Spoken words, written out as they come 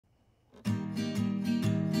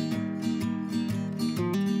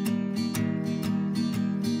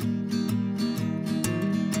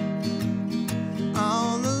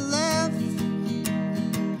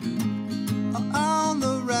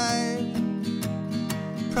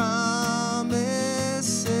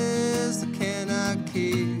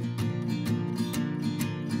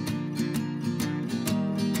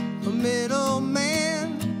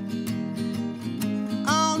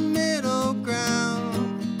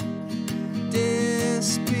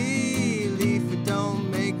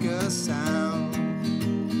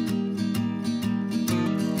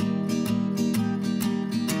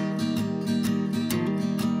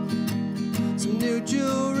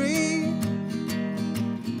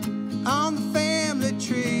on the family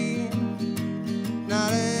tree.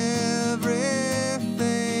 Not everything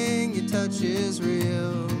you touch is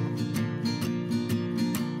real.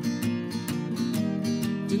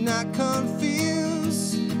 Do not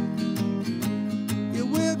confuse, you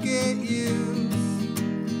will get used.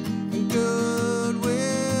 And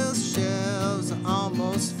Goodwill's shelves are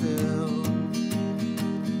almost filled.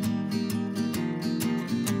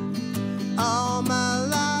 All my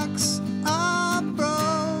locks are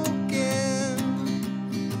broken,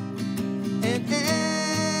 and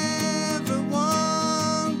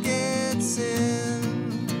everyone gets in.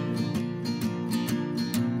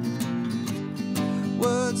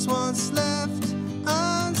 Words once left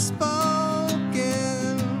unspoken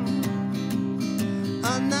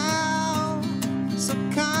are now so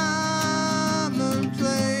commonplace,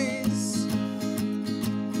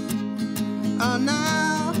 are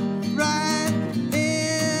now right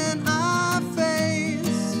in our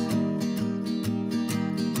face.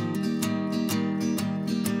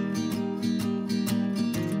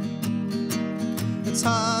 It's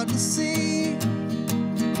hard to see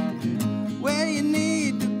where you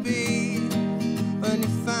need to be when you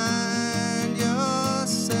find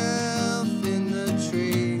yourself in the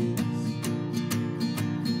trees.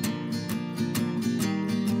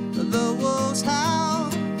 The wolves howl,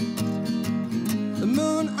 the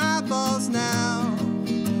moon eyeballs now,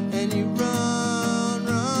 and you run,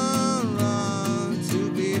 run, run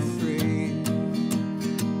to be free.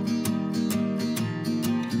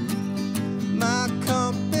 My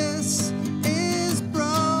compass is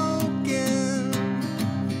broken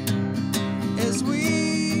as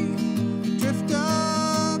we drift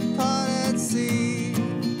apart at sea.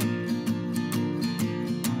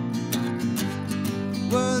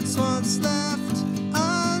 Words once left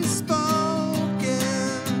unspoken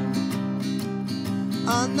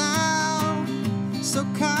are now so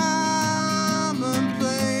kind.